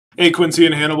Hey, Quincy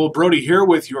and Hannibal, Brody here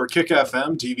with your Kick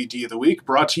FM DVD of the Week,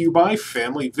 brought to you by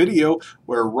Family Video,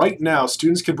 where right now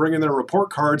students can bring in their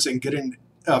report cards and get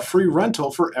a free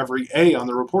rental for every A on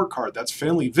the report card. That's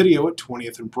Family Video at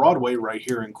 20th and Broadway right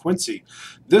here in Quincy.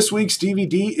 This week's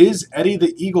DVD is Eddie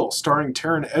the Eagle, starring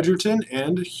Taron Egerton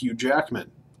and Hugh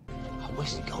Jackman.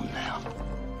 Where's he gone now?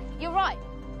 You're right.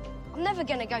 I'm never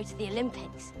going to go to the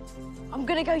Olympics. I'm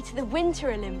going to go to the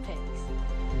Winter Olympics.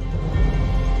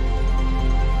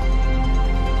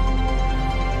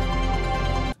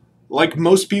 Like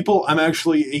most people, I'm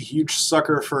actually a huge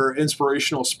sucker for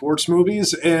inspirational sports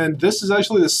movies, and this is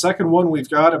actually the second one we've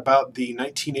got about the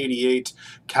 1988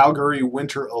 Calgary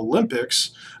Winter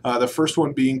Olympics. The first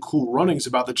one being Cool Runnings,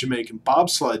 about the Jamaican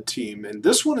bobsled team, and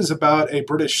this one is about a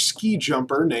British ski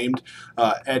jumper named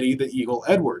Eddie the Eagle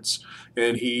Edwards,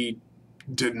 and he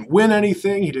didn't win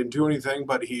anything, he didn't do anything,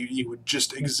 but he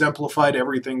just exemplified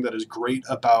everything that is great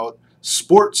about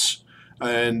sports.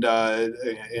 And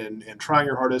trying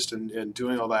your hardest and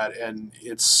doing all that, and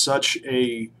it's such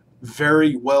a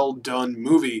very well done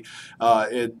movie.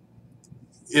 It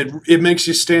makes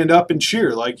you stand up and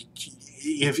cheer. Like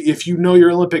if you know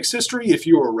your Olympics history, if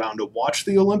you were around to watch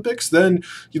the Olympics, then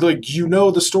you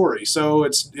know the story. So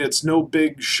it's no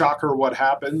big shocker what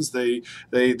happens. They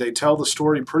tell the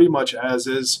story pretty much as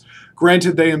is.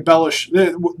 Granted, they embellish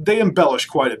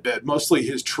quite a bit, mostly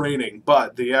his training,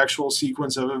 but the actual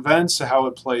sequence of events, how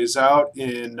it plays out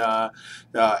in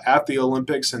at the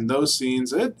Olympics and those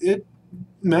scenes, it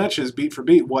matches beat for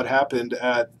beat what happened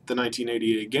at the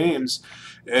 1988 games,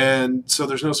 and so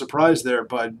there's no surprise there.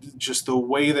 But just the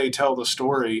way they tell the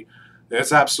story,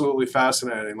 it's absolutely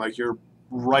fascinating. Like, you're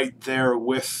right there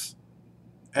with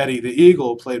Eddie the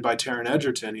Eagle, played by Taron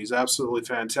Egerton. He's absolutely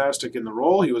fantastic in the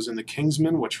role. He was in The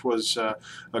Kingsman, which was a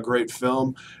great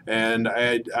film, and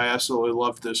I absolutely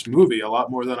loved this movie a lot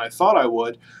more than I thought I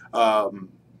would.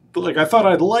 But I thought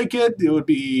I'd like it. It would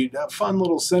be a fun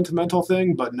little sentimental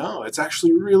thing, but no, it's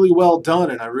actually really well done,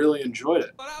 and I really enjoyed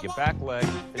it. Your back leg,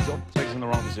 legs in the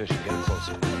wrong position. Get it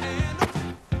closer.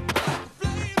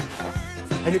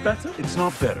 Any better? It's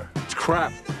not better. It's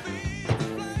crap.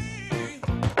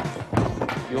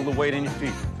 Feel the weight in your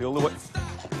feet. Feel the weight.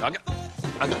 I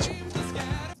got you.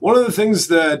 One of the things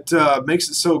that makes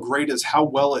it so great is how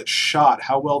well it's shot,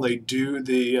 how well they do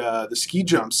the ski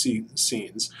jump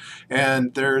scenes.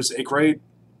 And there's a great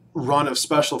run of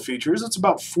special features. It's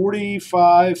about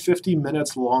 45-50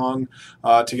 minutes long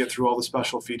to get through all the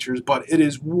special features, but it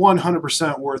is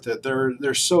 100% worth it.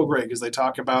 They're so great because they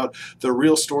talk about the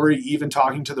real story, even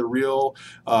talking to the real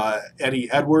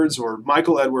Eddie Edwards, or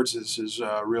Michael Edwards is his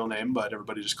real name, but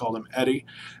everybody just called him Eddie.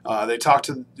 They talk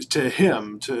to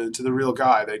him, to the real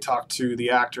guy. They talk to the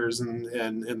actors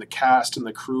and the cast and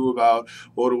the crew about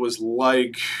what it was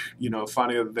like,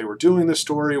 finding out that they were doing this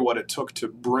story, what it took to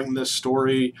bring this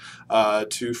story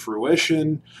to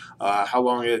fruition, how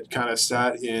long it kind of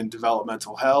sat in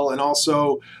developmental hell, and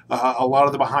also a lot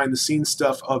of the behind-the-scenes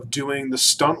stuff of doing the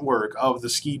stunt work of the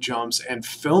ski jumps and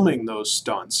filming those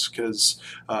stunts, because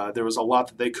there was a lot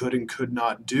that they could and could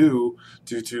not do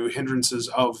due to hindrances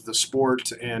of the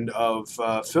sport and of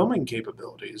filming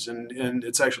capabilities. And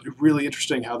it's actually really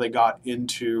interesting how they got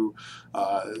into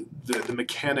the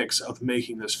mechanics of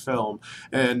making this film.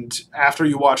 And after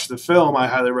you watch the film, I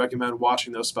highly recommend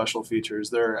watching those special features.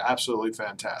 They're absolutely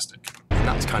fantastic. And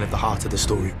that's kind of the heart of the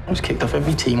story. I was kicked off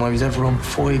every team I was ever on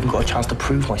before I even got a chance to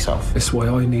prove myself. That's why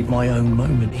I need my own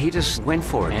moment. He just went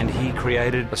for it, and he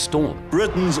created a storm.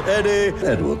 Britain's Eddie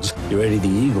Edwards. You're Eddie the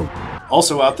Eagle.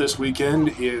 Also out this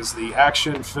weekend is the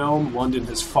action film London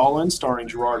Has Fallen, starring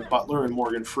Gerard Butler and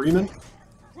Morgan Freeman.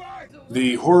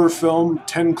 The horror film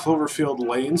 10 Cloverfield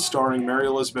Lane, starring Mary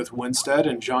Elizabeth Winstead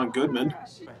and John Goodman.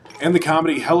 And the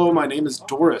comedy Hello, My Name is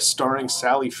Doris, starring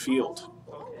Sally Field.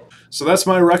 So that's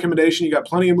my recommendation. You got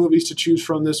plenty of movies to choose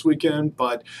from this weekend,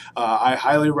 but I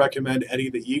highly recommend Eddie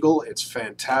the Eagle. It's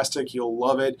fantastic. You'll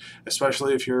love it,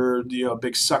 especially if you're a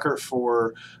big sucker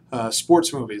for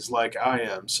sports movies like I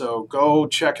am. So go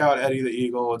check out Eddie the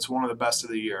Eagle. It's one of the best of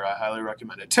the year. I highly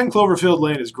recommend it. 10 Cloverfield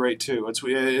Lane is great too.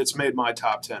 It's made my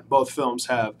top 10. Both films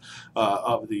have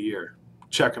of the year.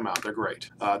 Check them out. They're great.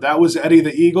 That was Eddie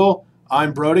the Eagle.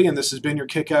 I'm Brody, and this has been your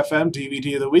Kick FM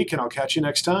DVD of the Week, and I'll catch you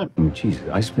next time. I mean, Jesus,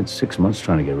 I spent 6 months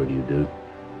trying to get rid of you, dude.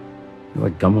 You're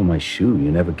like gum on my shoe. You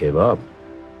never gave up.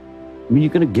 I mean,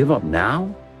 you're going to give up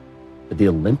now? At the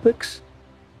Olympics?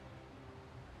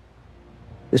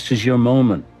 This is your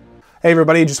moment. Hey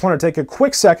everybody, just want to take a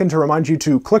quick second to remind you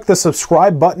to click the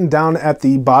subscribe button down at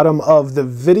the bottom of the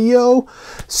video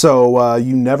so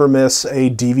you never miss a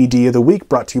DVD of the week,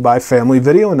 brought to you by Family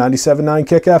Video and 97.9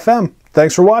 Kick FM.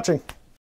 Thanks for watching.